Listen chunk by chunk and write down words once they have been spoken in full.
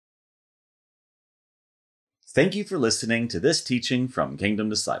Thank you for listening to this teaching from Kingdom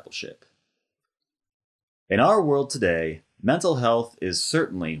Discipleship. In our world today, mental health is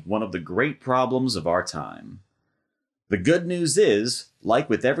certainly one of the great problems of our time. The good news is, like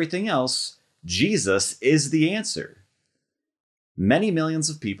with everything else, Jesus is the answer. Many millions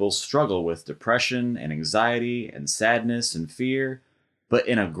of people struggle with depression and anxiety and sadness and fear, but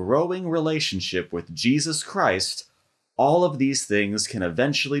in a growing relationship with Jesus Christ, all of these things can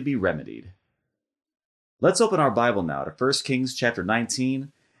eventually be remedied. Let's open our Bible now to 1 Kings chapter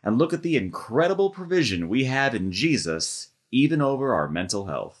 19 and look at the incredible provision we have in Jesus, even over our mental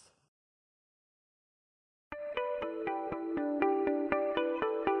health.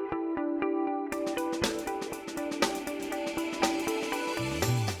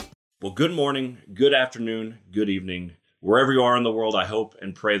 Well, good morning, good afternoon, good evening. Wherever you are in the world, I hope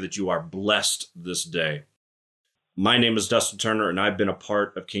and pray that you are blessed this day. My name is Dustin Turner, and I've been a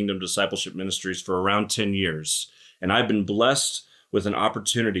part of Kingdom Discipleship Ministries for around 10 years. And I've been blessed with an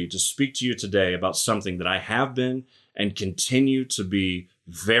opportunity to speak to you today about something that I have been and continue to be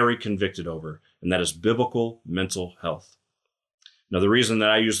very convicted over, and that is biblical mental health. Now, the reason that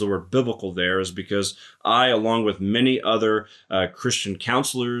I use the word biblical there is because I, along with many other Christian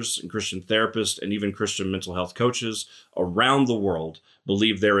counselors and Christian therapists and even Christian mental health coaches around the world,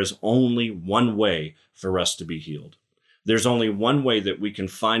 believe there is only one way for us to be healed. There's only one way that we can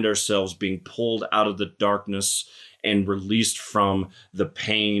find ourselves being pulled out of the darkness and released from the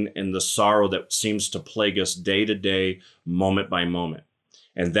pain and the sorrow that seems to plague us day to day, moment by moment.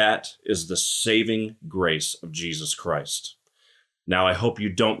 And that is the saving grace of Jesus Christ. Now, I hope you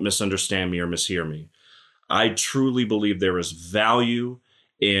don't misunderstand me or mishear me. I truly believe there is value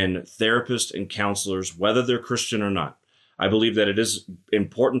in therapists and counselors, whether they're Christian or not. I believe that it is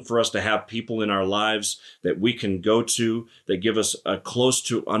important for us to have people in our lives that we can go to, that give us a close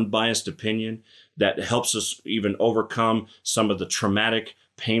to unbiased opinion, that helps us even overcome some of the traumatic,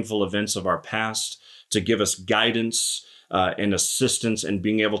 painful events of our past, to give us guidance and assistance in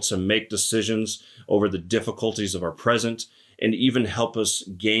being able to make decisions over the difficulties of our present, and even help us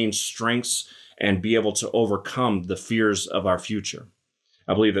gain strengths and be able to overcome the fears of our future.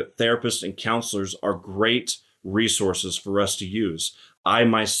 I believe that therapists and counselors are great resources for us to use. I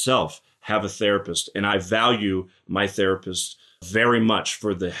myself have a therapist, and I value my therapist very much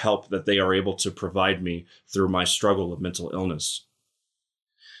for the help that they are able to provide me through my struggle of mental illness.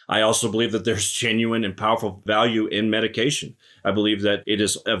 I also believe that there's genuine and powerful value in medication. I believe that it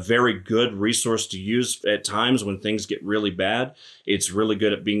is a very good resource to use at times when things get really bad. It's really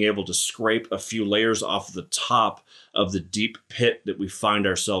good at being able to scrape a few layers off the top of the deep pit that we find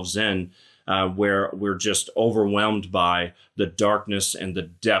ourselves in, where we're just overwhelmed by the darkness and the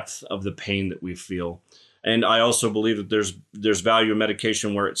depth of the pain that we feel. And I also believe that there's value in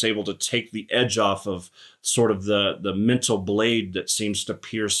medication where it's able to take the edge off of sort of the mental blade that seems to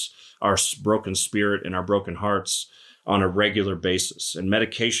pierce our broken spirit and our broken hearts on a regular basis. And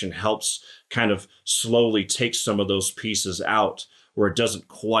medication helps kind of slowly take some of those pieces out where it doesn't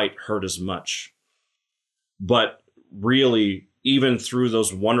quite hurt as much. But really, even through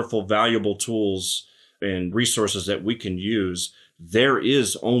those wonderful, valuable tools and resources that we can use, there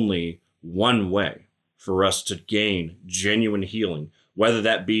is only one way for us to gain genuine healing, whether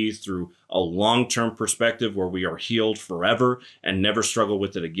that be through a long-term perspective where we are healed forever and never struggle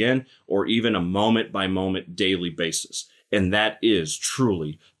with it again, or even a moment-by-moment daily basis. And that is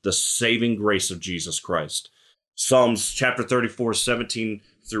truly the saving grace of Jesus Christ. Psalms chapter 34, 17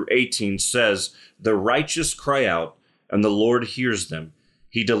 through 18 says, "The righteous cry out, and the Lord hears them.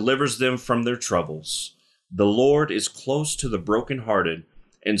 He delivers them from their troubles. The Lord is close to the brokenhearted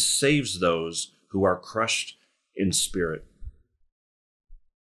and saves those who are crushed in spirit."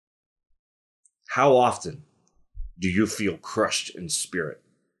 How often do you feel crushed in spirit?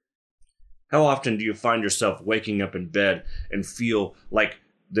 How often do you find yourself waking up in bed and feel like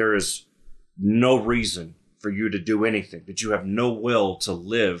there is no reason for you to do anything, that you have no will to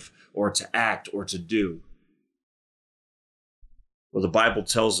live or to act or to do? Well, the Bible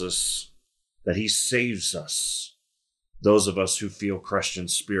tells us that He saves us, those of us who feel crushed in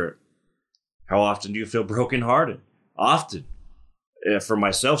spirit. How often do you feel brokenhearted? Often. For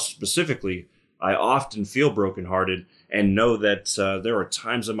myself specifically, I often feel brokenhearted and know that there are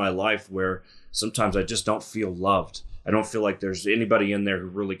times in my life where sometimes I just don't feel loved. I don't feel like there's anybody in there who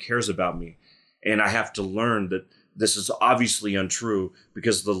really cares about me. And I have to learn that this is obviously untrue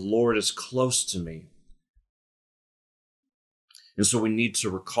because the Lord is close to me. And so we need to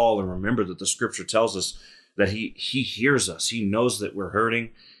recall and remember that the scripture tells us that He hears us. He knows that we're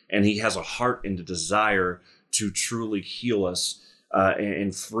hurting, and He has a heart and a desire to truly heal us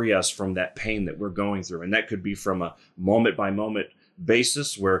and free us from that pain that we're going through. And that could be from a moment by moment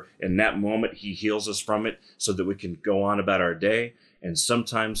basis, where in that moment he heals us from it so that we can go on about our day. And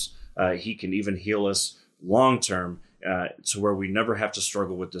sometimes he can even heal us long term to where we never have to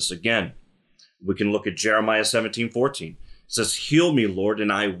struggle with this again. We can look at Jeremiah 17:14. It says, "Heal me, Lord,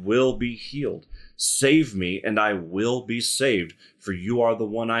 and I will be healed. Save me, and I will be saved, for you are the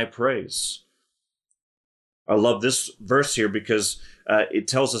one I praise." I love this verse here because it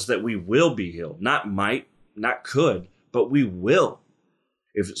tells us that we will be healed. Not might, not could, but we will.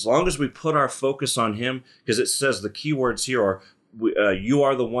 As long as we put our focus on him, because it says the key words here are, you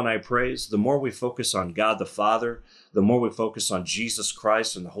are the one I praise. The more we focus on God the Father, the more we focus on Jesus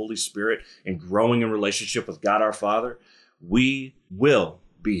Christ and the Holy Spirit and growing in relationship with God our Father, we will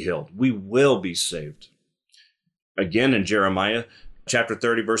be healed. We will be saved. Again, in Jeremiah chapter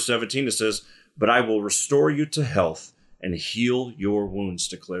 30, verse 17, it says, "But I will restore you to health and heal your wounds,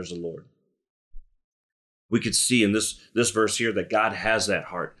 declares the Lord." We could see in this verse here that God has that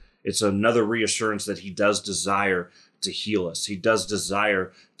heart. It's another reassurance that he does desire to heal us. He does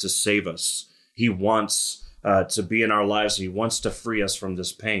desire to save us. He wants to be in our lives, and he wants to free us from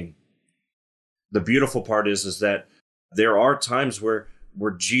this pain. The beautiful part is that there are times where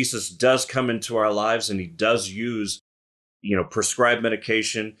Jesus does come into our lives, and he does use, prescribed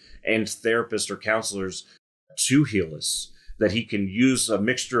medication and therapists or counselors to heal us, that he can use a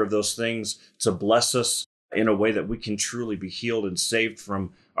mixture of those things to bless us in a way that we can truly be healed and saved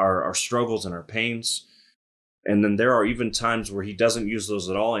from our struggles and our pains. And then there are even times where he doesn't use those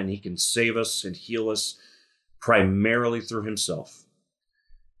at all, and he can save us and heal us primarily through himself.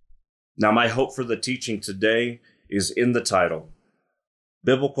 Now, my hope for the teaching today is in the title: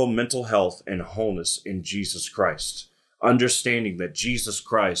 Biblical Mental Health and Wholeness in Jesus Christ. Understanding that Jesus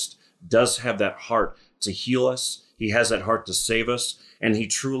Christ does have that heart to heal us. He has that heart to save us, and he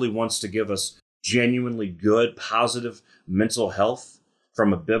truly wants to give us genuinely good, positive mental health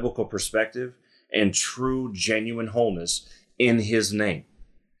from a biblical perspective and true, genuine wholeness in his name.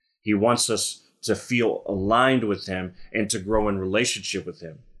 He wants us to feel aligned with him and to grow in relationship with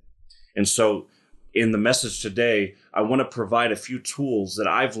him. And so in the message today, I want to provide a few tools that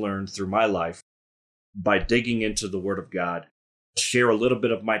I've learned through my life by digging into the Word of God, share a little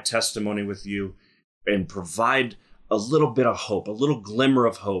bit of my testimony with you, and provide a little bit of hope, a little glimmer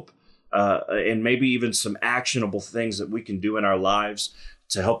of hope, and maybe even some actionable things that we can do in our lives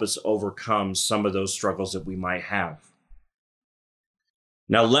to help us overcome some of those struggles that we might have.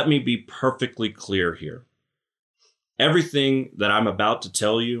 Now, let me be perfectly clear here. Everything that I'm about to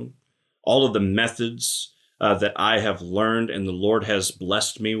tell you, all of the methods that I have learned and the Lord has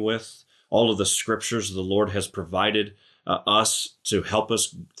blessed me with, all of the scriptures the Lord has provided us to help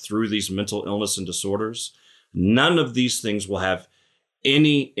us through these mental illness and disorders, none of these things will have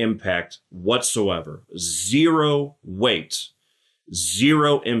any impact whatsoever. Zero weight,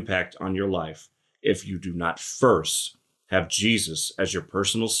 zero impact on your life if you do not first have Jesus as your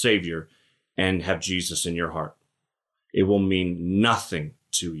personal Savior and have Jesus in your heart. It will mean nothing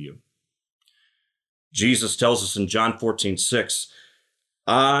to you. Jesus tells us in John 14:6,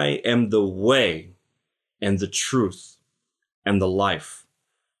 "I am the way and the truth and the life.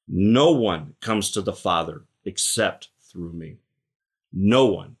 No one comes to the Father except through me." No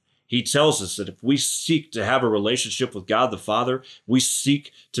one. He tells us that if we seek to have a relationship with God the Father, we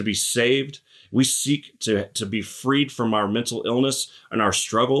seek to be saved, we seek to be freed from our mental illness and our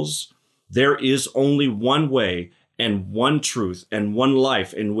struggles, there is only one way and one truth and one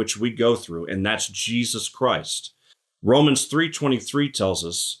life in which we go through, and that's Jesus Christ. Romans 3:23 tells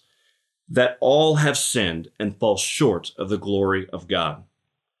us that all have sinned and fall short of the glory of God.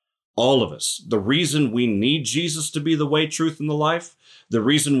 All of us. The reason we need Jesus to be the way, truth, and the life, the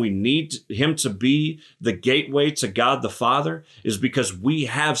reason we need him to be the gateway to God the Father, is because we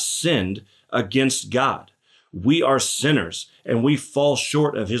have sinned against God. We are sinners and we fall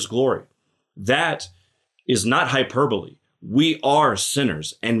short of his glory. That is not hyperbole. We are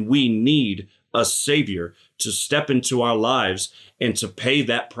sinners and we need a Savior to step into our lives and to pay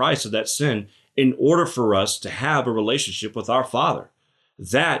that price of that sin in order for us to have a relationship with our Father.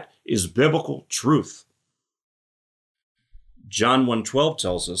 That is biblical truth. John 1:12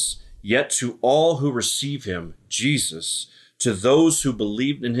 tells us, "Yet to all who receive him, Jesus, to those who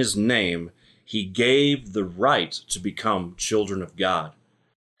believed in his name, he gave the right to become children of God."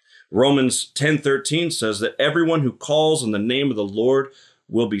 Romans 10:13 says that everyone who calls on the name of the Lord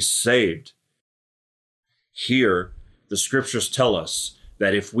will be saved. Here, the scriptures tell us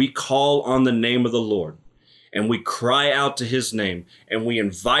that if we call on the name of the Lord and we cry out to his name and we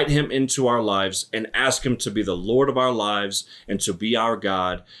invite him into our lives and ask him to be the Lord of our lives and to be our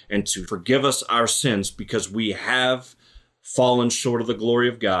God and to forgive us our sins because we have fallen short of the glory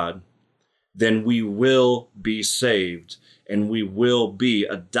of God, then we will be saved and we will be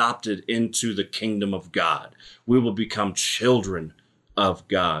adopted into the kingdom of God. We will become children of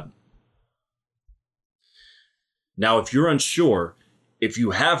God. Now, if you're unsure, if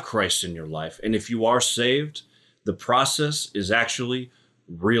you have Christ in your life and if you are saved, the process is actually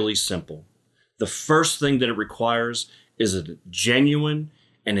really simple. The first thing that it requires is a genuine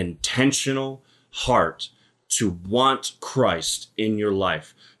and intentional heart to want Christ in your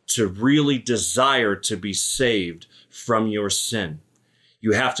life, to really desire to be saved from your sin.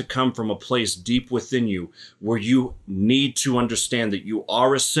 You have to come from a place deep within you where you need to understand that you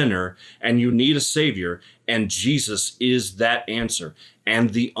are a sinner and you need a Savior, and Jesus is that answer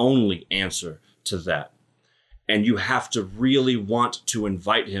and the only answer to that. And you have to really want to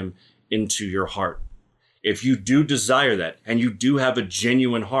invite him into your heart. If you do desire that and you do have a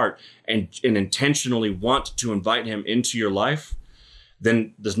genuine heart and intentionally want to invite him into your life,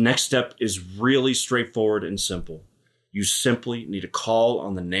 then the next step is really straightforward and simple. You simply need to call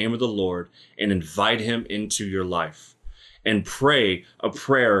on the name of the Lord and invite him into your life and pray a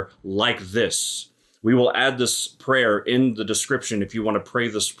prayer like this. We will add this prayer in the description if you want to pray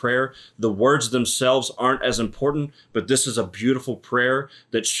this prayer. The words themselves aren't as important, but this is a beautiful prayer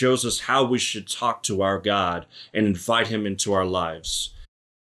that shows us how we should talk to our God and invite him into our lives.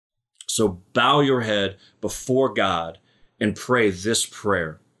 So bow your head before God and pray this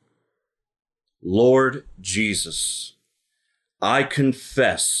prayer. Lord Jesus, I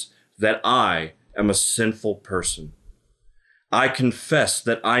confess that I am a sinful person. I confess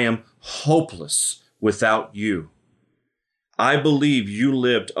that I am hopeless without you. I believe you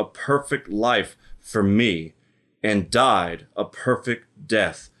lived a perfect life for me and died a perfect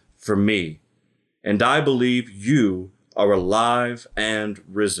death for me. And I believe you are alive and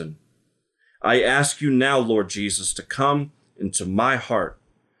risen. I ask you now, Lord Jesus, to come into my heart,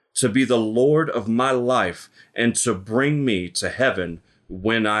 to be the Lord of my life, and to bring me to heaven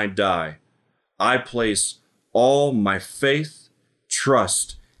when I die. I place all my faith,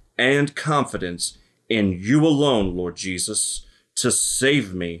 trust, and confidence in you alone, Lord Jesus, to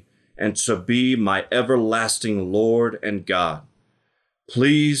save me and to be my everlasting Lord and God.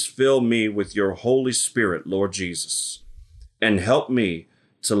 Please fill me with your Holy Spirit, Lord Jesus, and help me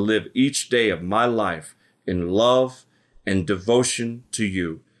to live each day of my life in love and devotion to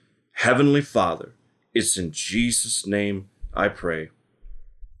you. Heavenly Father, it's in Jesus' name I pray.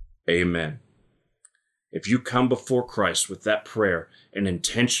 Amen. If you come before Christ with that prayer and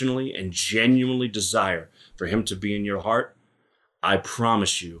intentionally and genuinely desire for him to be in your heart, I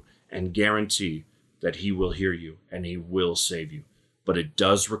promise you and guarantee that he will hear you and he will save you. But it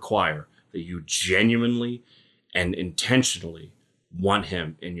does require that you genuinely and intentionally want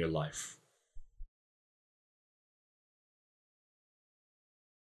him in your life.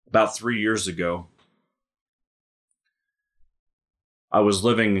 About 3 years ago, I was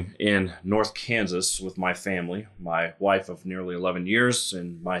living in North Kansas with my family, my wife of nearly 11 years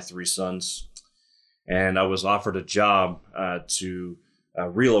and my 3 sons. And I was offered a job to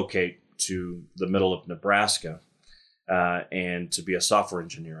relocate to the middle of Nebraska and to be a software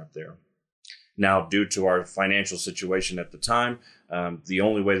engineer up there. Now, due to our financial situation at the time, the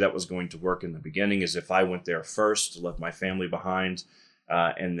only way that was going to work in the beginning is if I went there first, left my family behind,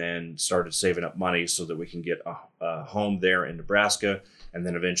 and then started saving up money so that we can get a home there in Nebraska, and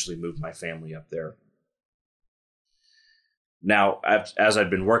then eventually move my family up there. Now, as I'd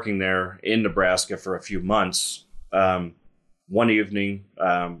been working there in Nebraska for a few months, one evening,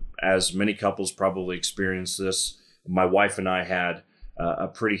 as many couples probably experience this, my wife and I had a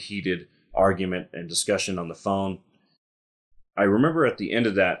pretty heated argument and discussion on the phone. I remember at the end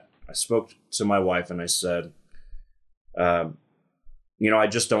of that, I spoke to my wife and I said, I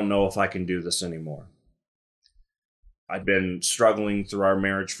just don't know if I can do this anymore. I've been struggling through our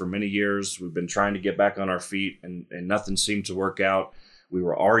marriage for many years. We've been trying to get back on our feet and nothing seemed to work out. We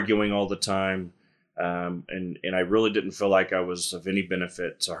were arguing all the time. And I really didn't feel like I was of any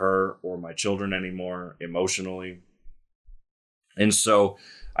benefit to her or my children anymore emotionally. And so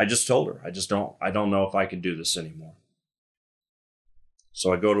I just told her, I don't know if I can do this anymore.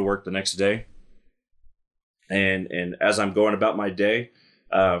 So I go to work the next day. And as I'm going about my day,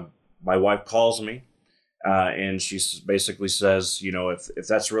 my wife calls me and she basically says, if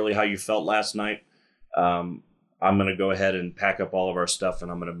that's really how you felt last night, I'm going to go ahead and pack up all of our stuff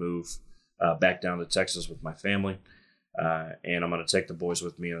and I'm going to move back down to Texas with my family. and I'm going to take the boys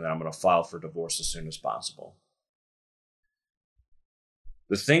with me, and then I'm going to file for divorce as soon as possible.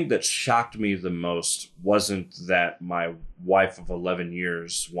 The thing that shocked me the most wasn't that my wife of 11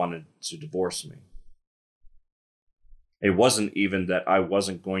 years wanted to divorce me. It wasn't even that I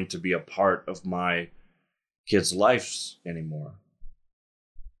wasn't going to be a part of my kids' lives anymore.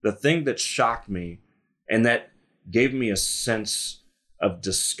 The thing that shocked me and that gave me a sense of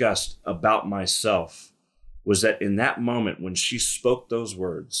disgust about myself was that in that moment when she spoke those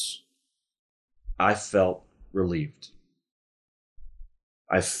words, I felt relieved.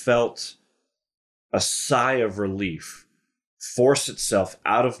 I felt a sigh of relief force itself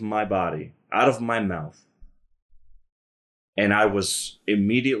out of my body, out of my mouth. And I was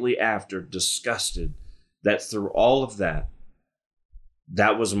immediately after disgusted that through all of that,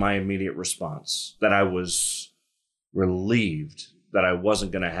 that was my immediate response, that I was relieved that I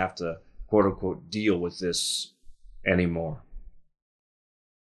wasn't going to have to, quote unquote, deal with this anymore.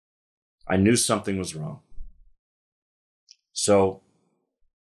 I knew something was wrong. So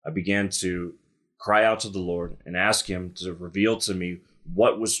I began to cry out to the Lord and ask him to reveal to me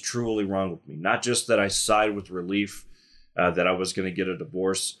what was truly wrong with me. Not just that I sighed with relief that I was going to get a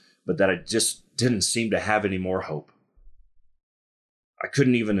divorce, but that I just didn't seem to have any more hope. I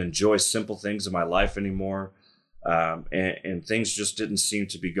couldn't even enjoy simple things in my life anymore, and things just didn't seem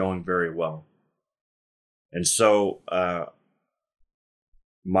to be going very well. And so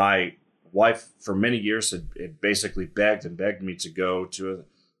my wife, for many years, had basically begged me to go to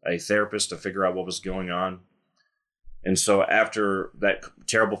a therapist to figure out what was going on. And so after that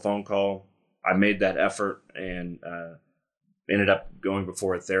terrible phone call, I made that effort and ended up going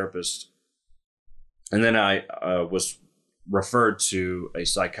before a therapist. And then I was referred to a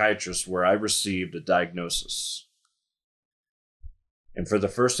psychiatrist where I received a diagnosis. And for the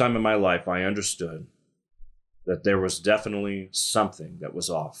first time in my life, I understood that there was definitely something that was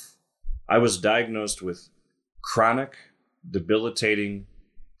off. I was diagnosed with chronic, debilitating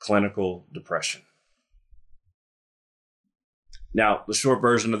clinical depression. Now, the short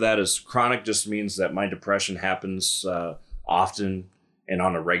version of that is chronic just means that my depression happens often and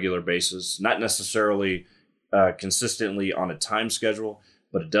on a regular basis, not necessarily consistently on a time schedule,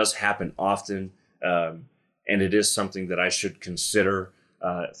 but it does happen often. And it is something that I should consider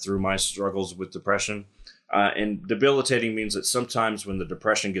through my struggles with depression. And debilitating means that sometimes when the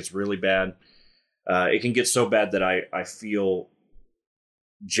depression gets really bad, it can get so bad that I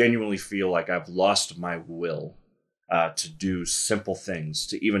genuinely feel like I've lost my will to do simple things,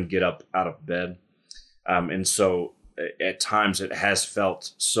 to even get up out of bed. And so at times it has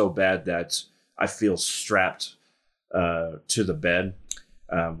felt so bad that I feel strapped to the bed,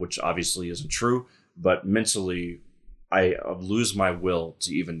 which obviously isn't true, but mentally I lose my will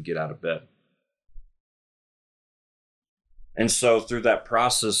to even get out of bed. And so through that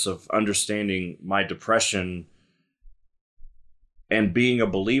process of understanding my depression and being a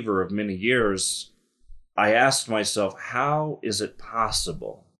believer of many years, I asked myself, how is it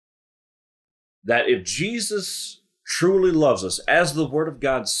possible that if Jesus truly loves us, as the Word of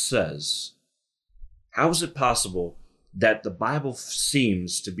God says, how is it possible that the Bible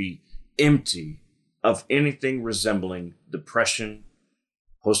seems to be empty of anything resembling depression,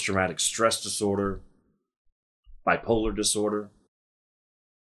 post-traumatic stress disorder, bipolar disorder?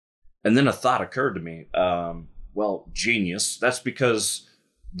 And then a thought occurred to me. Well, genius. That's because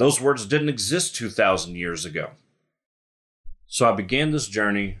those words didn't exist 2,000 years ago. So I began this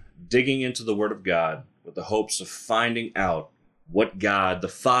journey digging into the Word of God with the hopes of finding out what God, the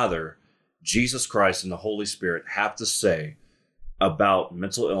Father, Jesus Christ, and the Holy Spirit have to say about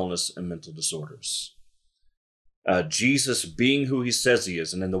mental illness and mental disorders. Jesus being who he says he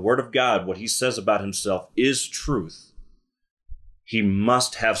is, and in the Word of God, what he says about himself is truth. He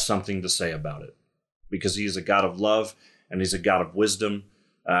must have something to say about it because he is a God of love and he's a God of wisdom.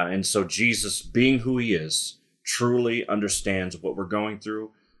 And so Jesus, being who he is, truly understands what we're going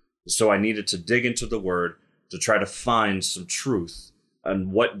through. So I needed to dig into the Word to try to find some truth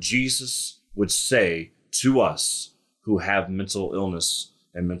on what Jesus would say to us who have mental illness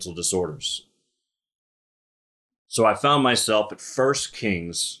and mental disorders. So I found myself at 1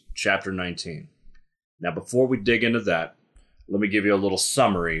 Kings chapter 19. Now, before we dig into that, let me give you a little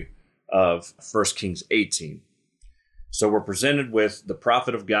summary of 1 Kings 18. So we're presented with the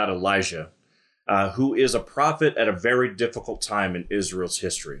prophet of God, Elijah, who is a prophet at a very difficult time in Israel's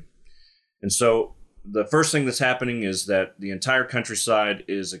history. And so the first thing that's happening is that the entire countryside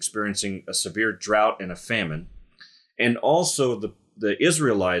is experiencing a severe drought and a famine. And also the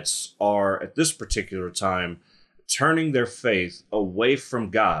Israelites are, at this particular time, turning their faith away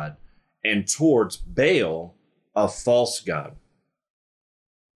from God and towards Baal a false god.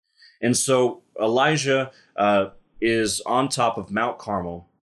 And so Elijah is on top of Mount Carmel.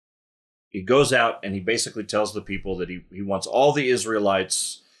 He goes out and he basically tells the people that he wants all the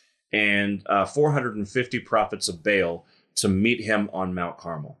Israelites and 450 prophets of Baal to meet him on Mount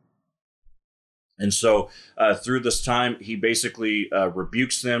Carmel. And so through this time, he basically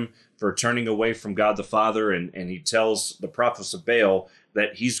rebukes them for turning away from God the Father, and he tells the prophets of Baal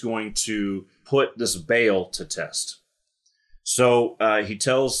that he's going to put this Baal to test. So he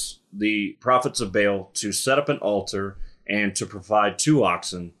tells the prophets of Baal to set up an altar and to provide 2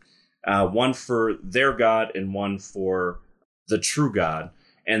 oxen, one for their God and one for the true God,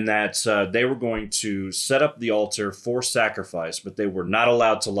 and that they were going to set up the altar for sacrifice, but they were not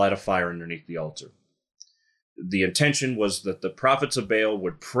allowed to light a fire underneath the altar. The intention was that the prophets of Baal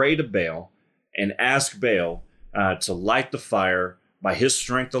would pray to Baal and ask Baal to light the fire by his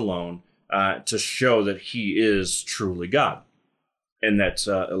strength alone to show that he is truly God, and that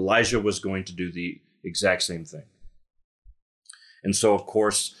Elijah was going to do the exact same thing. And so, of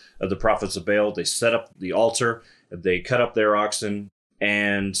course, the prophets of Baal, they set up the altar, they cut up their oxen,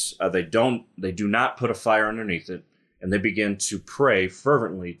 and they do not put a fire underneath it, and they begin to pray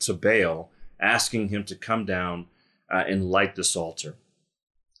fervently to Baal, asking him to come down and light this altar.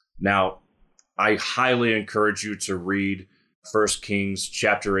 Now, I highly encourage you to read 1 Kings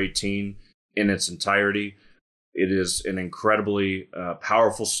chapter 18 in its entirety. It is an incredibly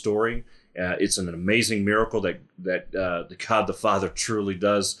powerful story. It's an amazing miracle that the God the Father truly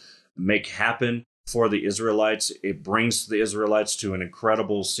does make happen for the Israelites. It brings the Israelites to an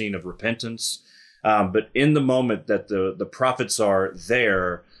incredible scene of repentance. But in the moment that the prophets are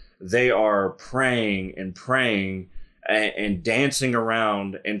there, they are praying and dancing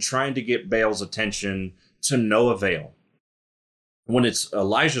around and trying to get Baal's attention to no avail. When it's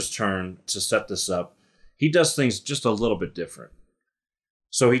Elijah's turn to set this up, he does things just a little bit different.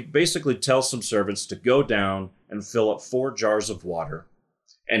 So he basically tells some servants to go down and fill up 4 jars of water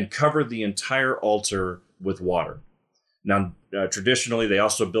and cover the entire altar with water. Now, traditionally, they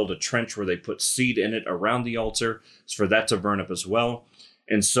also build a trench where they put seed in it around the altar for that to burn up as well.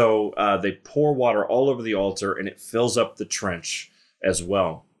 And so they pour water all over the altar, and it fills up the trench as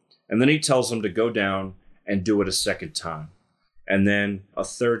well. And then he tells them to go down and do it a second time, and then a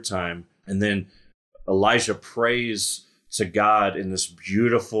third time. And then Elijah prays to God in this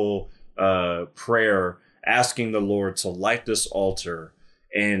beautiful prayer, asking the Lord to light this altar.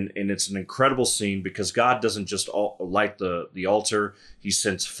 And it's an incredible scene because God doesn't just light the altar. He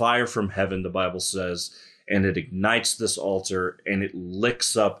sends fire from heaven, the Bible says, and it ignites this altar and it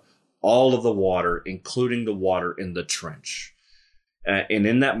licks up all of the water, including the water in the trench. And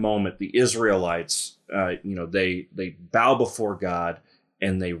in that moment, the Israelites, they bow before God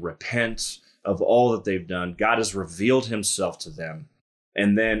and they repent of all that they've done. God has revealed himself to them.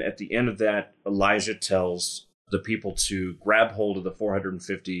 And then at the end of that, Elijah tells the people to grab hold of the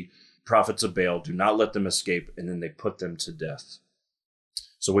 450 prophets of Baal, do not let them escape, and then they put them to death.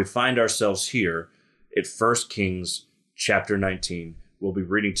 So we find ourselves here at 1 Kings chapter 19. We'll be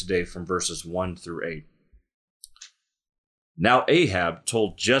reading today from verses 1 through 8. Now Ahab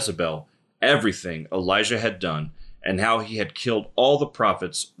told Jezebel everything Elijah had done and how he had killed all the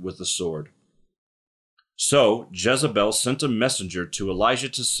prophets with the sword. So Jezebel sent a messenger to Elijah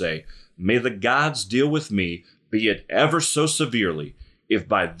to say, "May the gods deal with me, be it ever so severely, if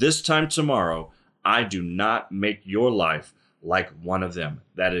by this time tomorrow I do not make your life like one of them,"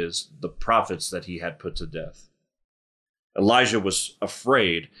 that is, the prophets that he had put to death. Elijah was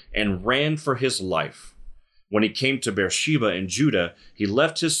afraid and ran for his life. When he came to Beersheba in Judah, he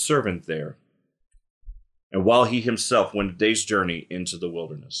left his servant there, and while he himself went a day's journey into the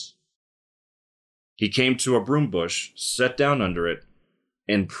wilderness. He came to a broom bush, sat down under it,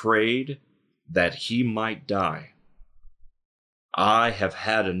 and prayed that he might die. "I have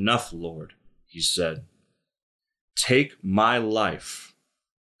had enough, Lord," he said. "Take my life.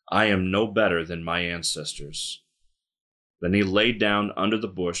 I am no better than my ancestors." Then he lay down under the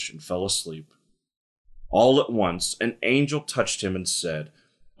bush and fell asleep. All at once, an angel touched him and said,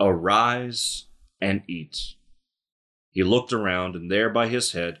 "Arise and eat." He looked around, and there by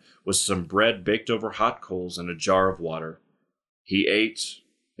his head was some bread baked over hot coals and a jar of water. He ate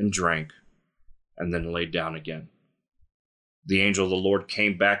and drank, and then lay down again. The angel of the Lord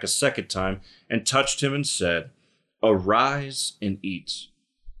came back a second time and touched him and said, "Arise and eat,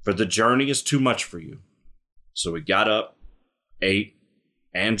 for the journey is too much for you." So he got up, ate,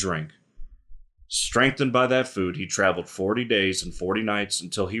 and drank. Strengthened by that food, he traveled 40 days and 40 nights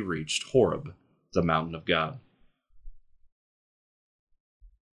until he reached Horeb, the mountain of God.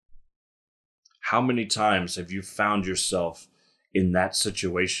 How many times have you found yourself in that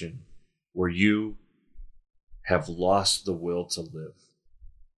situation where you have lost the will to live?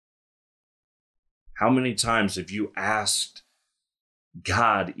 How many times have you asked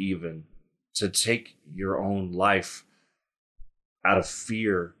God even to take your own life out of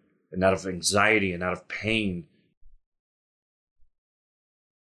fear and out of anxiety and out of pain?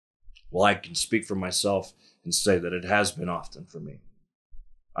 Well, I can speak for myself and say that it has been often for me.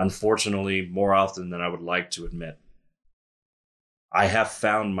 Unfortunately, more often than I would like to admit. I have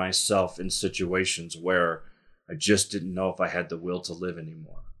found myself in situations where I just didn't know if I had the will to live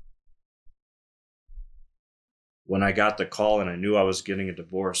anymore. When I got the call and I knew I was getting a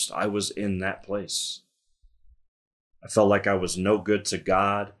divorce, I was in that place. I felt like I was no good to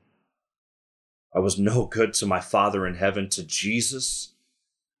God. I was no good to my Father in heaven, to Jesus,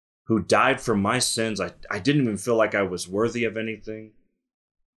 who died for my sins. I didn't even feel like I was worthy of anything.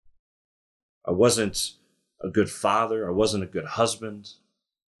 I wasn't a good father. I wasn't a good husband.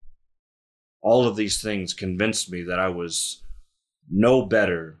 All of these things convinced me that I was no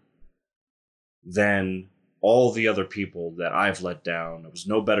better than all the other people that I've let down. I was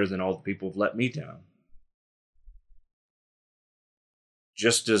no better than all the people who've let me down.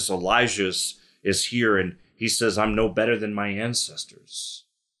 Just as Elijah is here and he says, I'm no better than my ancestors.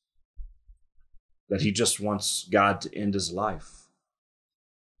 That he just wants God to end his life.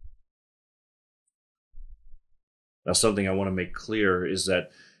 Now, something I want to make clear is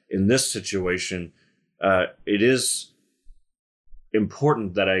that in this situation, it is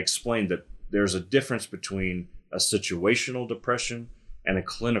important that I explain that there's a difference between a situational depression and a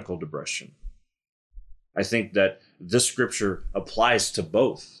clinical depression. I think that this scripture applies to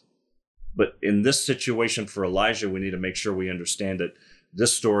both. But in this situation for Elijah, we need to make sure we understand that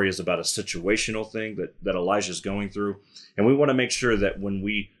this story is about a situational thing that Elijah is going through. And we want to make sure that when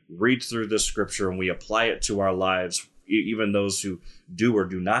we read through this scripture and we apply it to our lives, even those who do or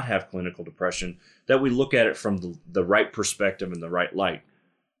do not have clinical depression, that we look at it from the right perspective and the right light.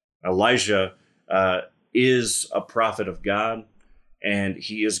 Elijah is a prophet of God, and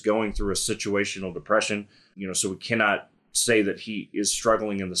he is going through a situational depression. So we cannot say that he is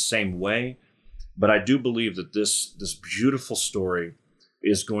struggling in the same way. But I do believe that this beautiful story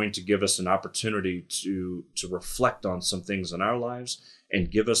is going to give us an opportunity to reflect on some things in our lives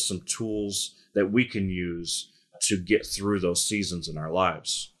and give us some tools that we can use to get through those seasons in our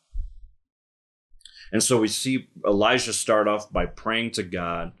lives. And so we see Elijah start off by praying to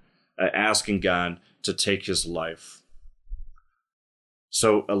God, asking God to take his life.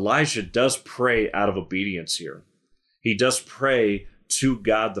 So Elijah does pray out of obedience here. He does pray to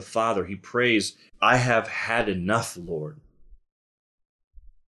God the Father. He prays, I have had enough, Lord.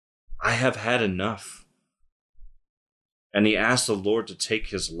 I have had enough. And he asks the Lord to take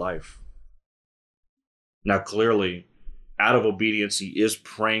his life. Now, clearly, out of obedience, he is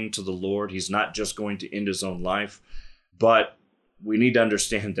praying to the Lord. He's not just going to end his own life, but we need to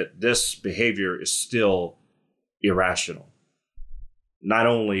understand that this behavior is still irrational. Not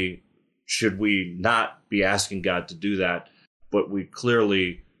only should we not be asking God to do that, but we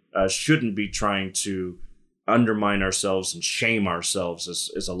clearly shouldn't be trying to undermine ourselves and shame ourselves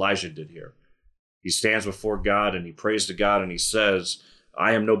as Elijah did here. He stands before God and he prays to God and he says,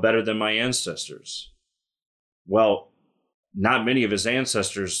 I am no better than my ancestors. Well, not many of his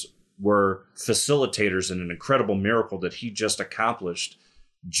ancestors were facilitators in an incredible miracle that he just accomplished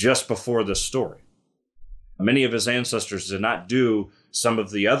just before this story. Many of his ancestors did not do some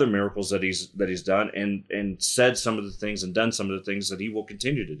of the other miracles that he's done and said some of the things and done some of the things that he will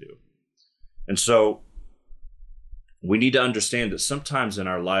continue to do. And so we need to understand that sometimes in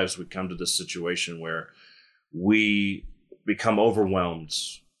our lives we come to this situation where we become overwhelmed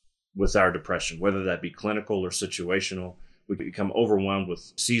with our depression, whether that be clinical or situational. We become overwhelmed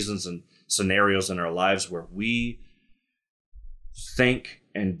with seasons and scenarios in our lives where we think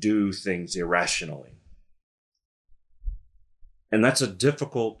and do things irrationally. And that's a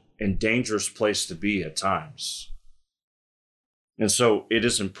difficult and dangerous place to be at times. And so it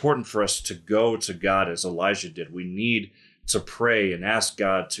is important for us to go to God as Elijah did. We need to pray and ask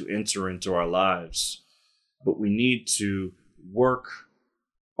God to enter into our lives. But we need to work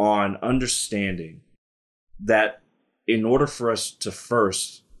on understanding that in order for us to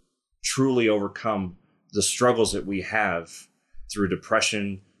first truly overcome the struggles that we have through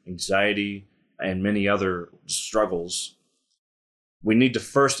depression, anxiety, and many other struggles, we need to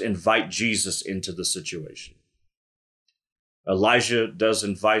first invite Jesus into the situation. Elijah does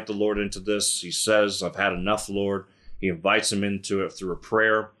invite the Lord into this. He says, I've had enough, Lord. He invites him into it through a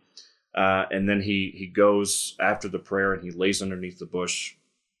prayer. And then he goes after the prayer and he lays underneath the bush.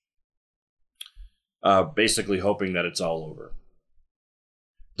 basically hoping that it's all over.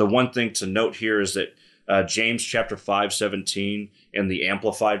 The one thing to note here is that James chapter 5:17 in the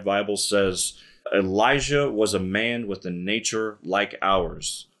Amplified Bible says, Elijah was a man with a nature like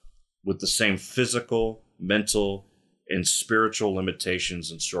ours, with the same physical, mental, and spiritual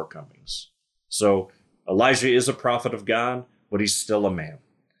limitations and shortcomings. So Elijah is a prophet of God, but he's still a man.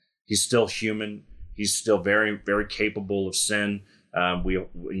 He's still human. He's still very, very capable of sin. Romans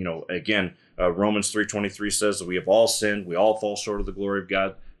 3:23 says that we have all sinned. We all fall short of the glory of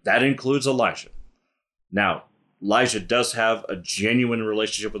God. That includes Elijah. Now, Elijah does have a genuine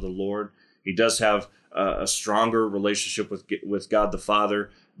relationship with the Lord. He does have a stronger relationship with God the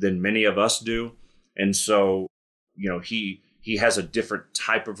Father than many of us do. And so, he has a different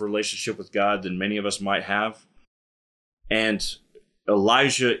type of relationship with God than many of us might have. And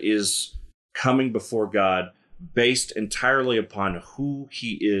Elijah is coming before God based entirely upon who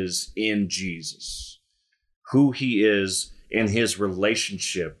he is in Jesus, who he is in his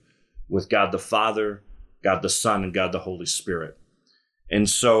relationship with God the Father, God the Son, and God the Holy Spirit. And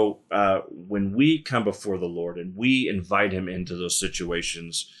so when we come before the Lord and we invite him into those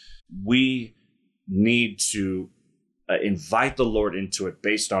situations, we need to invite the Lord into it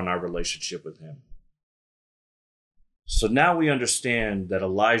based on our relationship with him. So now we understand that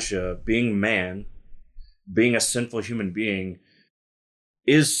Elijah, being man, being a sinful human being,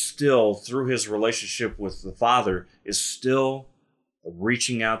 is still, through his relationship with the Father, is still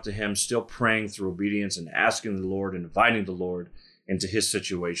reaching out to him, still praying through obedience and asking the Lord, inviting the Lord into his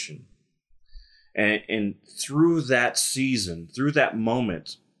situation. And through that season, through that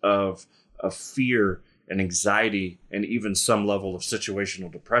moment of fear and anxiety and even some level of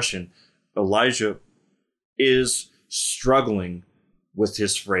situational depression, Elijah is struggling with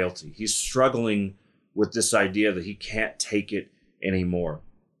his frailty. He's struggling with this idea that he can't take it anymore.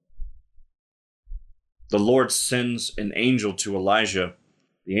 The Lord sends an angel to Elijah.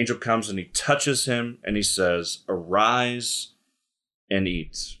 The angel comes and he touches him and he says, "Arise and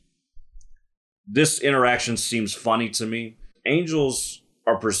eat." This interaction seems funny to me. Angels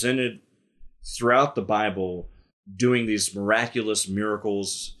are presented throughout the Bible doing these miraculous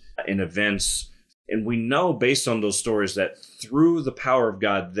miracles and events. And we know based on those stories that through the power of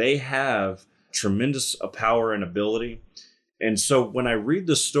God, they have tremendous power and ability. And so when I read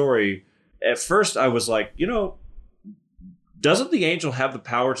the story, at first I was like, doesn't the angel have the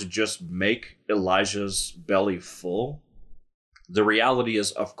power to just make Elijah's belly full? The reality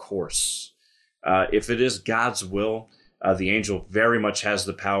is, of course, if it is God's will, the angel very much has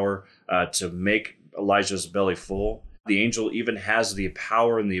the power to make Elijah's belly full. The angel even has the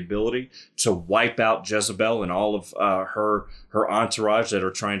power and the ability to wipe out Jezebel and all of her entourage that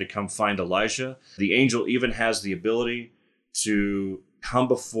are trying to come find Elijah. The angel even has the ability to come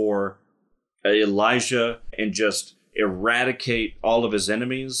before Elijah and just eradicate all of his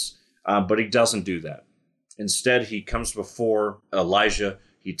enemies, but he doesn't do that. Instead, he comes before Elijah,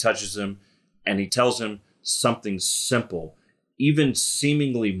 he touches him, and he tells him something simple, even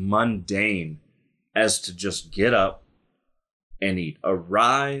seemingly mundane, as to just get up and eat.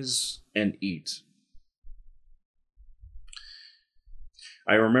 Arise and eat.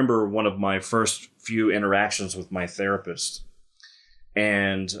 I remember one of my first few interactions with my therapist.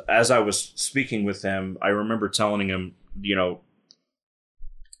 And as I was speaking with him, I remember telling him,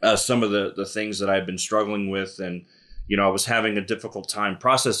 some of the things that I've been struggling with. And, I was having a difficult time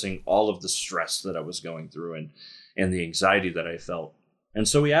processing all of the stress that I was going through and the anxiety that I felt. And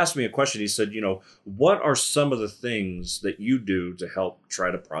so he asked me a question. He said, what are some of the things that you do to help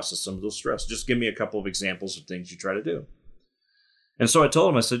try to process some of those stress? Just give me a couple of examples of things you try to do. And so I told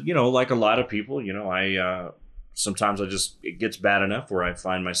him, I said, like a lot of people, sometimes it gets bad enough where I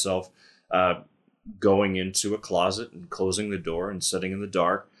find myself going into a closet and closing the door and sitting in the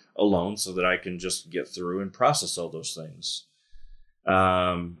dark alone so that I can just get through and process all those things.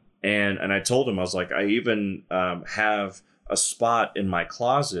 And I told him, I was like, I even have a spot in my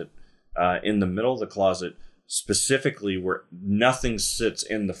closet, in the middle of the closet, specifically where nothing sits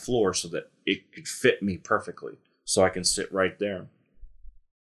in the floor so that it could fit me perfectly. So I can sit right there.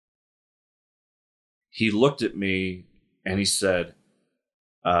 He looked at me and he said,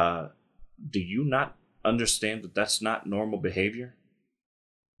 do you not understand that that's not normal behavior?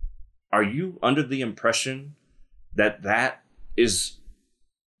 Are you under the impression that that is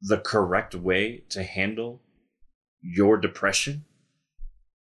the correct way to handle your depression?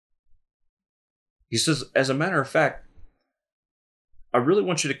 He says, as a matter of fact, I really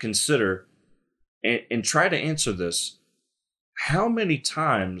want you to consider and try to answer this. How many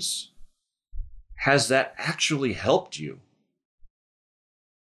times has that actually helped you?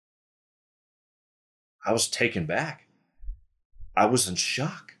 I was taken back. I was in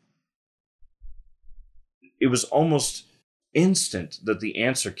shock. It was almost instant that the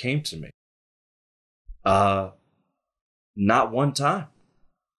answer came to me. Not one time.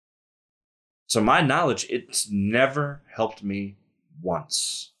 To my knowledge, it's never helped me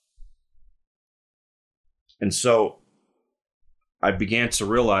once. And so I began to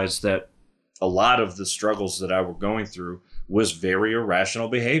realize that a lot of the struggles that I were going through was very irrational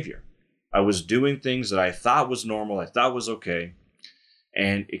behavior. I was doing things that I thought was normal, I thought was okay,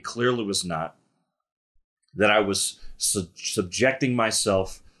 and it clearly was not. That I was subjecting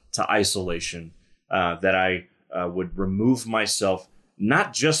myself to isolation, that I would remove myself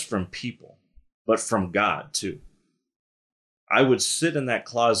not just from people, but from God too. I would sit in that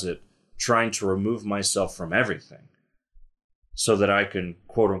closet trying to remove myself from everything so that I can,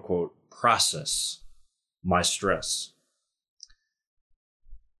 quote unquote, process my stress.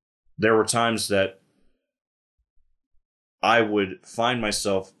 There were times that I would find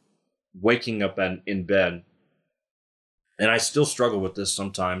myself waking up in bed, and I still struggle with this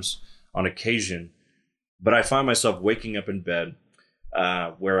sometimes on occasion, but I find myself waking up in bed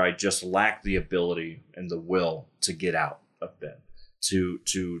where I just lack the ability and the will to get out of bed,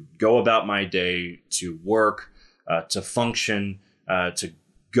 to go about my day, to work, to function, to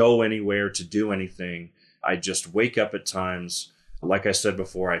go anywhere, to do anything. I just wake up at times. Like I said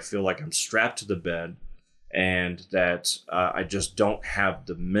before, I feel like I'm strapped to the bed and that I just don't have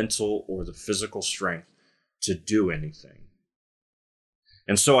the mental or the physical strength to do anything.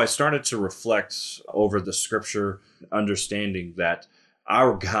 And so I started to reflect over the scripture, understanding that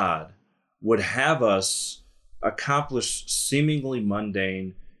our God would have us accomplish seemingly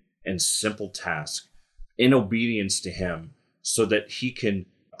mundane and simple tasks in obedience to him so that he can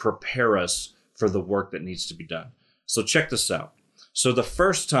prepare us for the work that needs to be done. So check this out. So the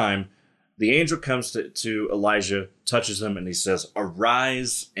first time the angel comes to Elijah, touches him, and he says,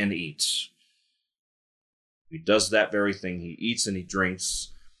 "Arise and eat." He does that very thing. He eats and he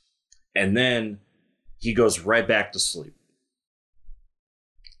drinks, and then he goes right back to sleep.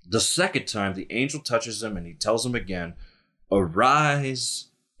 The second time, the angel touches him and he tells him again,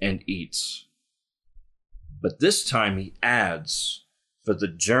 "Arise and eat." But this time he adds, "For the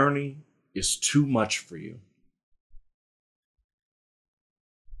journey is too much for you."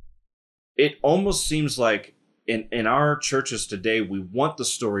 It almost seems like in our churches today, we want the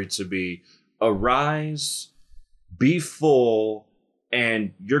story to be, arise, be full,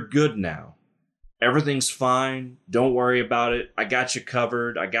 and you're good now. Everything's fine. Don't worry about it. I got you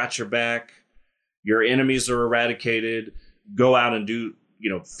covered. I got your back. Your enemies are eradicated. Go out and do,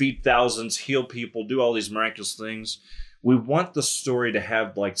 feed thousands, heal people, do all these miraculous things. We want the story to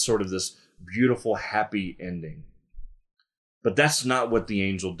have like sort of this beautiful, happy ending. But that's not what the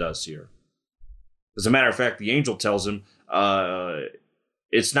angel does here. As a matter of fact, the angel tells him,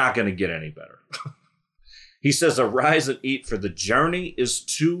 it's not going to get any better. He says, "Arise and eat, for the journey is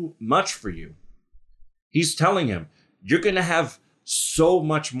too much for you." He's telling him, you're going to have so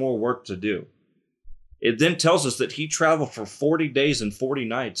much more work to do. It then tells us that he traveled for 40 days and 40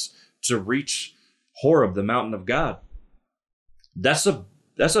 nights to reach Horeb, the mountain of God. That's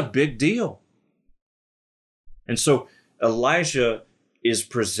a big deal. And so Elijah is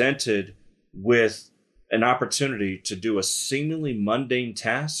presented with an opportunity to do a seemingly mundane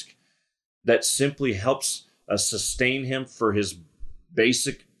task that simply helps sustain him for his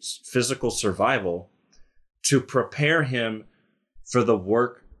basic physical survival, to prepare him for the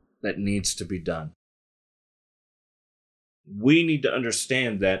work that needs to be done. We need to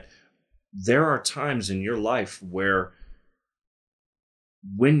understand that there are times in your life where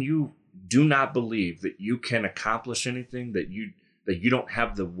when you do not believe that you can accomplish anything, that you don't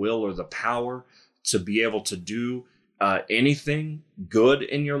have the will or the power to be able to do anything good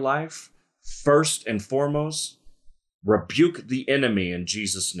in your life, first and foremost, rebuke the enemy in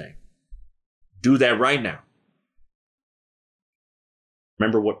Jesus' name. Do that right now.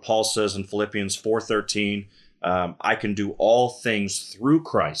 Remember what Paul says in Philippians 4:13, I can do all things through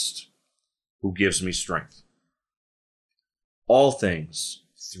Christ who gives me strength. All things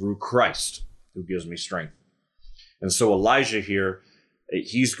through Christ who gives me strength. And so Elijah here,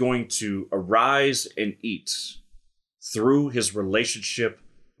 he's going to arise and eat through his relationship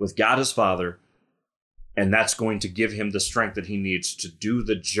with God his Father, and that's going to give him the strength that he needs to do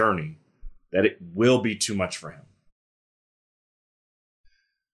the journey that it will be too much for him.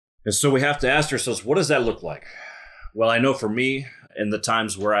 And so we have to ask ourselves, what does that look like? Well, I know for me, in the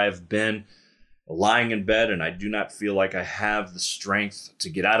times where I've been lying in bed and I do not feel like I have the strength to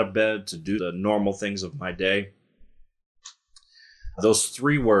get out of bed, to do the normal things of my day, those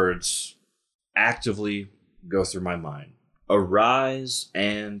three words actively go through my mind. Arise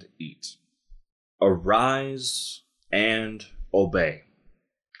and eat. Arise and obey.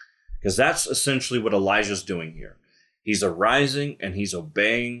 Because that's essentially what Elijah's doing here. He's arising and he's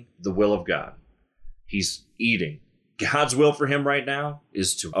obeying the will of God. He's eating. God's will for him right now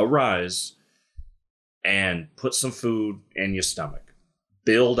is to arise and put some food in your stomach.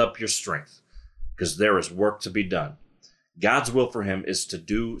 Build up your strength, because there is work to be done. God's will for him is to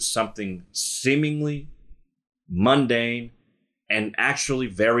do something seemingly mundane and actually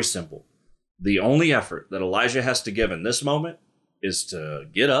very simple. The only effort that Elijah has to give in this moment is to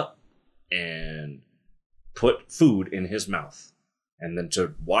get up and put food in his mouth and then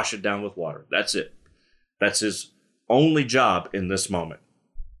to wash it down with water. That's it. That's his only job in this moment.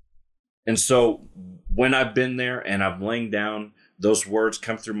 And so when I've been there and I'm laying down, those words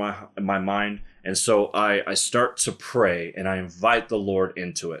come through my mind. And so I start to pray and I invite the Lord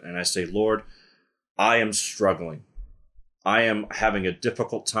into it. And I say, Lord, I am struggling. I am having a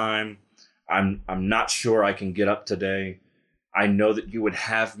difficult time. I'm not sure I can get up today. I know that you would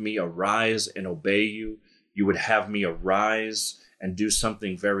have me arise and obey you. You would have me arise and do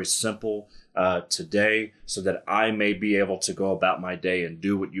something very simple today so that I may be able to go about my day and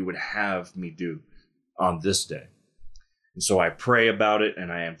do what you would have me do on this day. And so I pray about it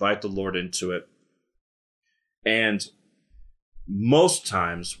and I invite the Lord into it. And most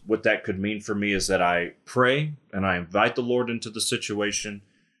times what that could mean for me is that I pray and I invite the Lord into the situation,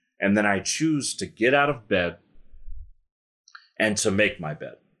 and then I choose to get out of bed and to make my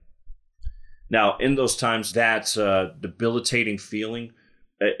bed. Now, in those times, that debilitating feeling,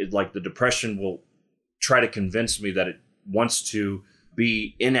 like the depression will try to convince me that it wants to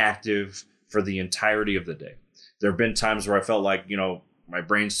be inactive for the entirety of the day. There have been times where I felt like, my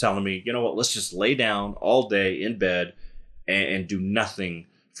brain's telling me, you know what, let's just lay down all day in bed and do nothing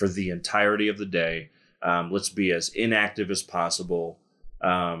for the entirety of the day. Let's be as inactive as possible,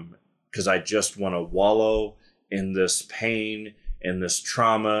 because I just want to wallow in this pain, in this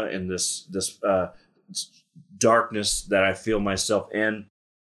trauma, in this darkness that I feel myself in.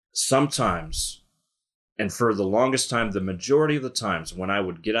 Sometimes, and for the longest time, the majority of the times when I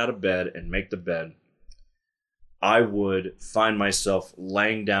would get out of bed and make the bed, I would find myself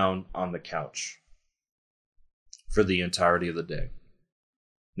laying down on the couch for the entirety of the day.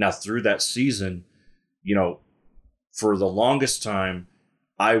 Now, through that season, for the longest time,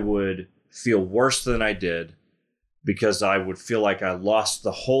 I would feel worse than I did because I would feel like I lost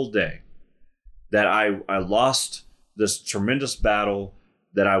the whole day, that I lost this tremendous battle,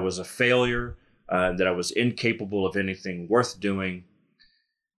 that I was a failure, that I was incapable of anything worth doing.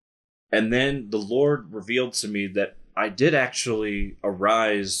 And then the Lord revealed to me that I did actually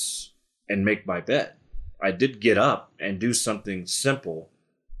arise and make my bed. I did get up and do something simple.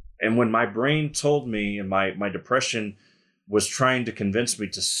 And when my brain told me, and my depression was trying to convince me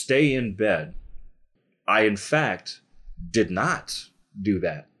to stay in bed, I in fact did not do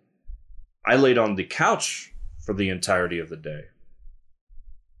that. I laid on the couch for the entirety of the day.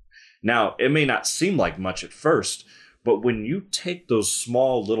 Now, it may not seem like much at first, but when you take those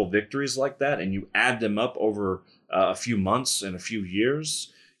small little victories like that and you add them up over a few months and a few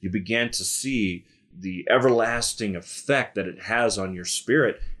years, you begin to see the everlasting effect that it has on your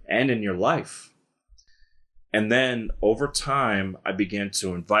spirit and in your life. And then over time, I began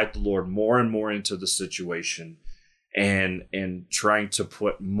to invite the Lord more and more into the situation and trying to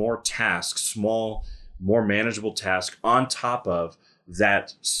put more tasks, small, more manageable tasks on top of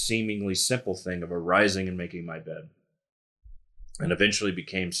that seemingly simple thing of arising and making my bed. And eventually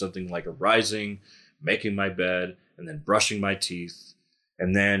became something like arising, making my bed, and then brushing my teeth.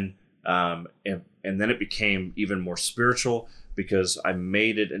 And then it became even more spiritual because I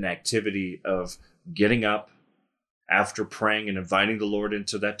made it an activity of getting up after praying and inviting the Lord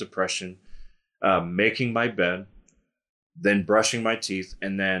into that depression, making my bed, then brushing my teeth,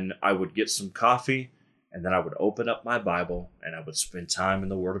 and then I would get some coffee, and then I would open up my Bible, and I would spend time in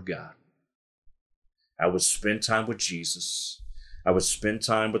the Word of God. I would spend time with Jesus. I would spend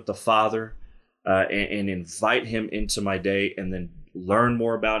time with the Father and invite him into my day, and then learn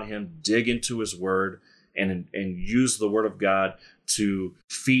more about him, dig into his word, and use the Word of God to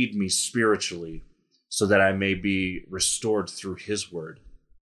feed me spiritually so that I may be restored through his word.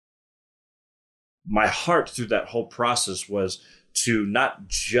 My heart through that whole process was to not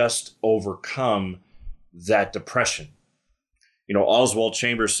just overcome that depression. Oswald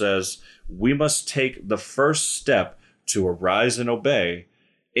Chambers says, we must take the first step to arise and obey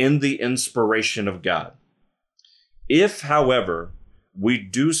in the inspiration of God. If, however, we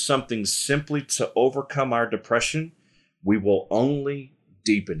do something simply to overcome our depression, we will only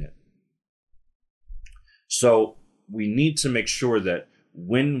deepen it. So we need to make sure that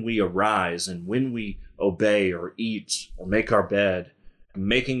when we arise and when we obey or eat or make our bed,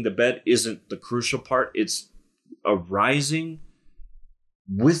 making the bed isn't the crucial part. It's arising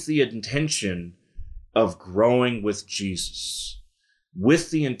with the intention of growing with Jesus,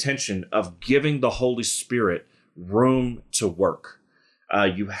 with the intention of giving the Holy Spirit room to work.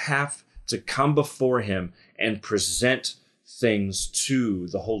 You have to come before him and present things to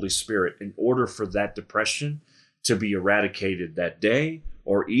the Holy Spirit in order for that depression to be eradicated that day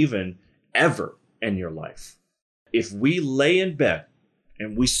or even ever in your life. If we lay in bed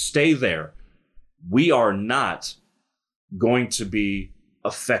and we stay there, we are not going to be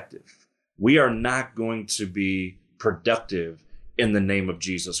effective. We are not going to be productive in the name of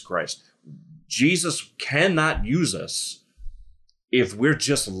Jesus Christ. Jesus cannot use us if we're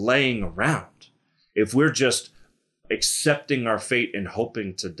just laying around, if we're just accepting our fate and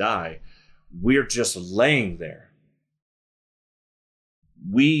hoping to die. We're just laying there.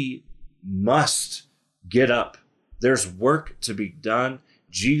 We must get up. There's work to be done.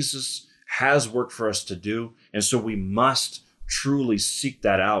 Jesus has work for us to do, and so we must truly seek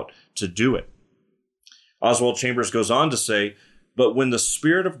that out to do it. Oswald Chambers goes on to say, but when the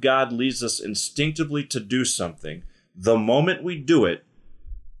Spirit of God leads us instinctively to do something, the moment we do it,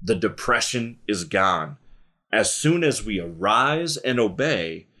 the depression is gone. As soon as we arise and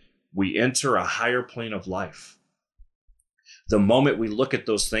obey, we enter a higher plane of life. The moment we look at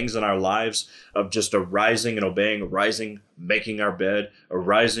those things in our lives of just arising and obeying, arising, making our bed,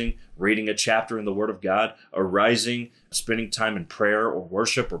 arising, reading a chapter in the Word of God, arising, spending time in prayer or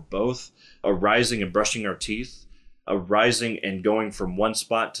worship or both, arising and brushing our teeth, arising and going from one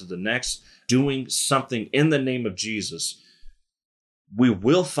spot to the next, doing something in the name of Jesus, we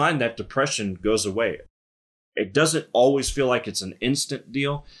will find that depression goes away. It doesn't always feel like it's an instant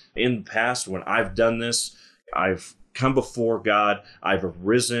deal. In the past, when I've done this, I've come before God, I've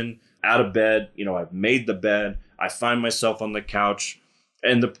arisen out of bed, I've made the bed, I find myself on the couch,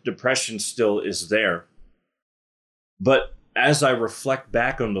 and the depression still is there. But as I reflect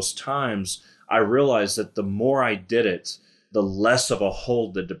back on those times, I realize that the more I did it, the less of a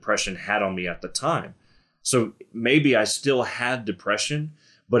hold the depression had on me at the time. So maybe I still had depression,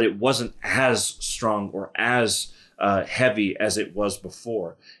 but it wasn't as strong or as heavy as it was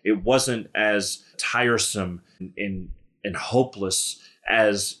before. It wasn't as tiresome and hopeless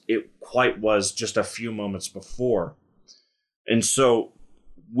as it quite was just a few moments before. And so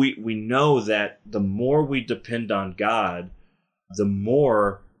we know that the more we depend on God, the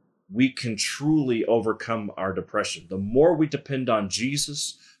more we can truly overcome our depression. The more we depend on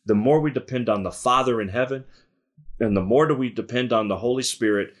Jesus, the more we depend on the Father in heaven, and the more do we depend on the Holy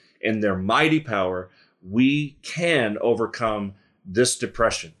Spirit and their mighty power, we can overcome this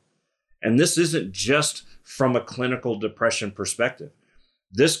depression. And this isn't just from a clinical depression perspective.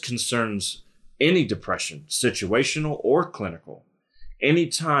 This concerns any depression, situational or clinical.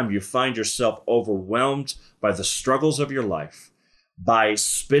 Anytime you find yourself overwhelmed by the struggles of your life, by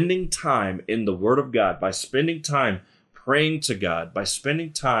spending time in the Word of God, by spending time praying to God, by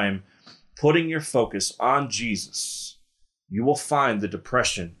spending time putting your focus on Jesus, you will find the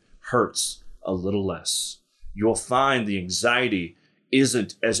depression hurts a little less. You'll find the anxiety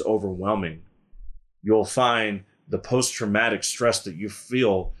isn't as overwhelming. You'll find the post-traumatic stress that you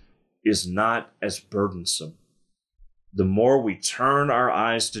feel is not as burdensome. The more we turn our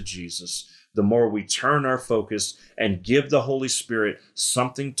eyes to Jesus, the more we turn our focus and give the Holy Spirit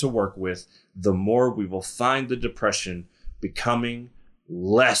something to work with, the more we will find the depression becoming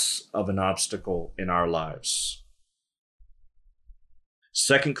less of an obstacle in our lives.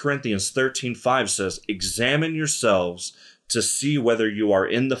 2 Corinthians 13:5 says, examine yourselves to see whether you are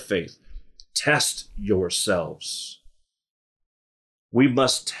in the faith. Test yourselves. We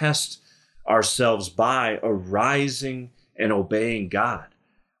must test ourselves by arising and obeying God.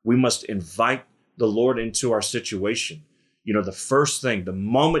 We must invite the Lord into our situation. The first thing, the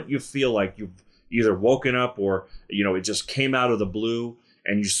moment you feel like you've either woken up or, it just came out of the blue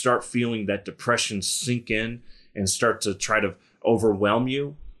and you start feeling that depression sink in and start to try to overwhelm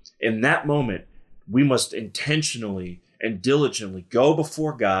you, in that moment, we must intentionally and diligently go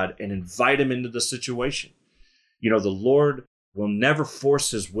before God and invite him into the situation. The Lord will never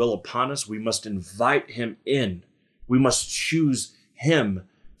force his will upon us. We must invite him in. We must choose him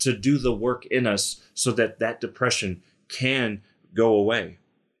to do the work in us so that that depression can go away.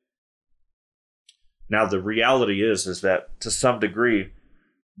 Now, the reality is that to some degree,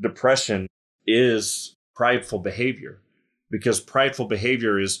 depression is prideful behavior, because prideful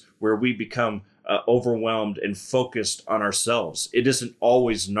behavior is where we become overwhelmed and focused on ourselves. It isn't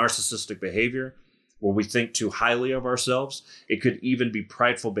always narcissistic behavior. where we think too highly of ourselves. It could even be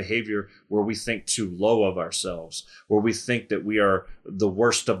prideful behavior where we think too low of ourselves, where we think that we are the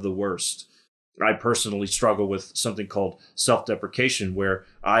worst of the worst. I personally struggle with something called self-deprecation, where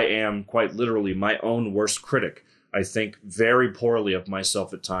I am quite literally my own worst critic. I think very poorly of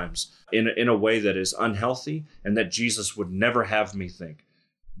myself at times in a way that is unhealthy and that Jesus would never have me think.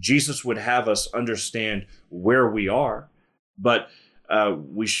 Jesus would have us understand where we are, but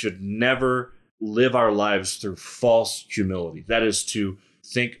we should never live our lives through false humility. That is to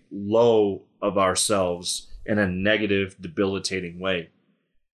think low of ourselves in a negative, debilitating way.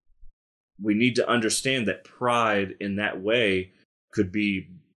 We need to understand that pride in that way could be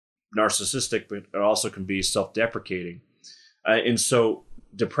narcissistic, but it also can be self-deprecating. And so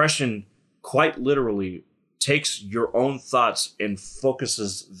depression quite literally takes your own thoughts and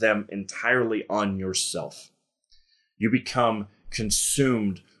focuses them entirely on yourself. You become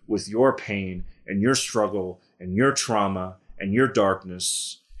consumed with your pain and your struggle and your trauma and your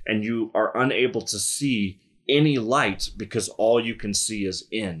darkness, and you are unable to see any light because all you can see is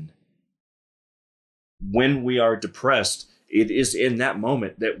in. When we are depressed, it is in that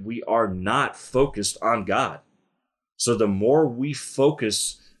moment that we are not focused on God. So the more we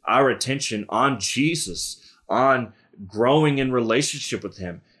focus our attention on Jesus, on growing in relationship with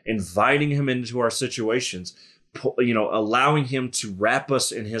him, inviting him into our situations, allowing him to wrap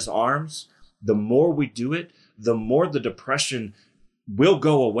us in his arms, the more we do it, the more the depression will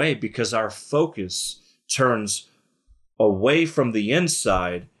go away, because our focus turns away from the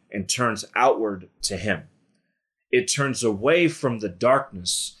inside and turns outward to him. It turns away from the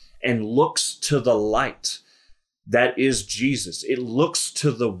darkness and looks to the light that is Jesus. It looks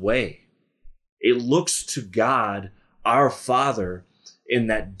to the way. It looks to God, our Father, in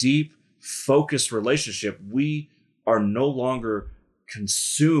that deep, focused relationship. We are no longer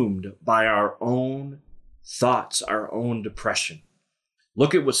consumed by our own thoughts, our own depression.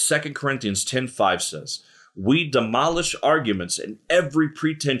 Look at what 2 Corinthians 10:5 says. We demolish arguments and every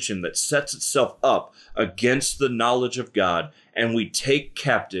pretension that sets itself up against the knowledge of God, and we take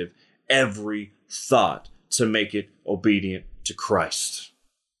captive every thought to make it obedient to Christ.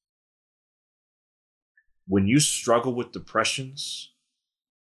 When you struggle with depressions,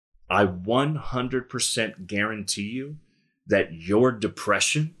 I 100% guarantee you that your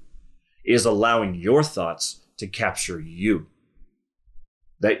depression is allowing your thoughts to capture you.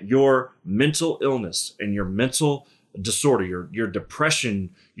 That your mental illness and your mental disorder, your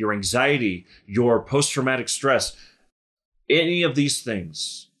depression, your anxiety, your post-traumatic stress, any of these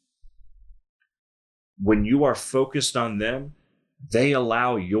things, when you are focused on them, they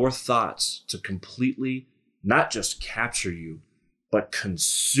allow your thoughts to completely not just capture you, but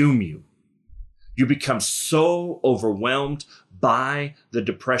consume you. You become so overwhelmed by the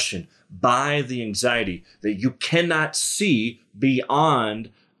depression, by the anxiety, that you cannot see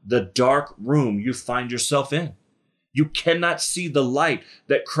beyond the dark room you find yourself in. You cannot see the light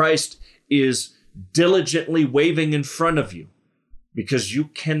that Christ is diligently waving in front of you, because you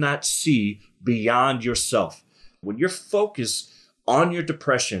cannot see beyond yourself. When you're focused on your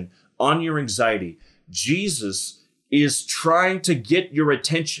depression, on your anxiety, Jesus is trying to get your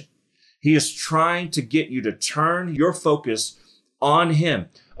attention. He is trying to get you to turn your focus on him,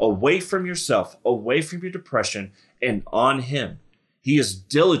 away from yourself, away from your depression, and on him. He is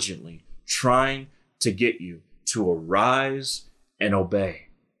diligently trying to get you to arise and obey.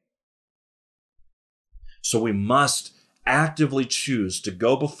 So we must actively choose to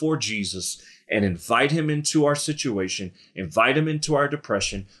go before Jesus and invite him into our situation, invite him into our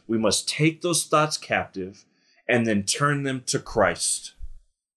depression. We must take those thoughts captive and then turn them to Christ.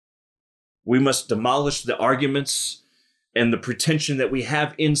 We must demolish the arguments and the pretension that we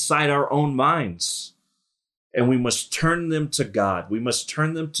have inside our own minds. And we must turn them to God. We must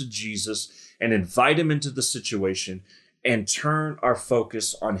turn them to Jesus and invite him into the situation and turn our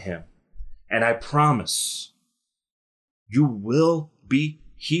focus on him. And I promise you will be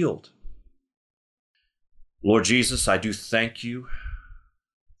healed. Lord Jesus, I do thank you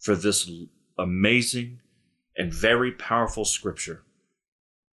for this amazing and very powerful scripture.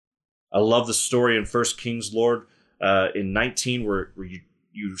 I love the story in 1 Kings, Lord, in 19, where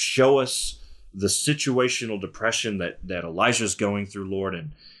you show us the situational depression that Elijah's going through, Lord,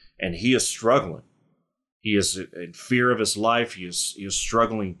 and he is struggling. He is in fear of his life. He is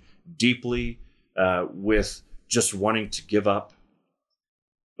struggling deeply with just wanting to give up.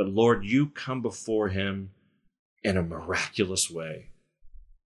 But Lord, you come before him in a miraculous way.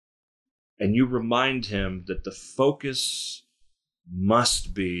 And you remind him that the focus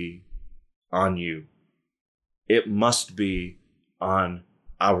must be on you. It must be on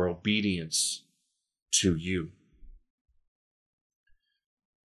our obedience to you.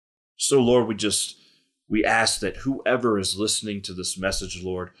 So, Lord, we ask that whoever is listening to this message,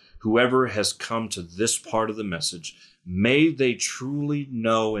 Lord, whoever has come to this part of the message, may they truly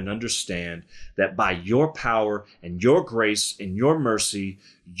know and understand that by your power and your grace and your mercy,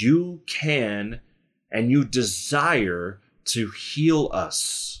 you can and you desire to heal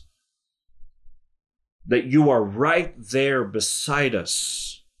us. That you are right there beside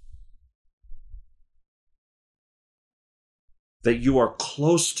us. That you are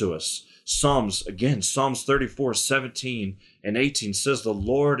close to us. Psalms 34, 17 and 18 says the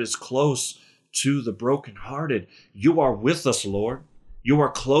Lord is close to the brokenhearted. You are with us, Lord. You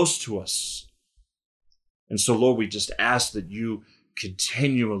are close to us. And so, Lord, we just ask that you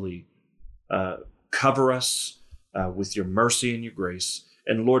continually cover us with your mercy and your grace.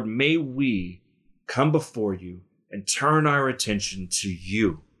 And Lord, may we come before you and turn our attention to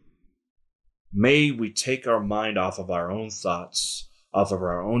you. May we take our mind off of our own thoughts, off of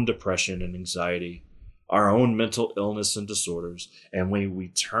our own depression and anxiety, our own mental illness and disorders, and may we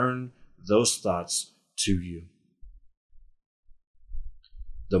turn those thoughts to you.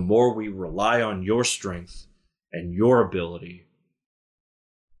 The more we rely on your strength and your ability,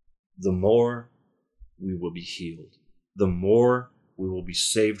 the more we will be healed, the more we will be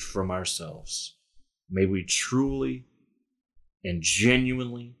saved from ourselves. May we truly and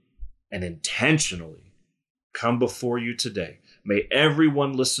genuinely and intentionally come before you today. May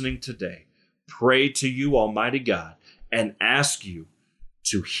everyone listening today pray to you, Almighty God, and ask you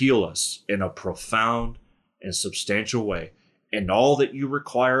to heal us in a profound and substantial way. And all that you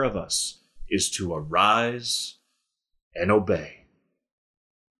require of us is to arise and obey.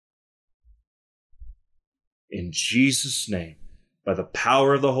 In Jesus' name, by the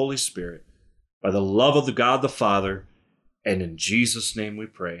power of the Holy Spirit, by the love of the God the Father, and in Jesus' name we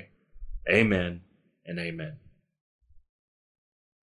pray. Amen and amen.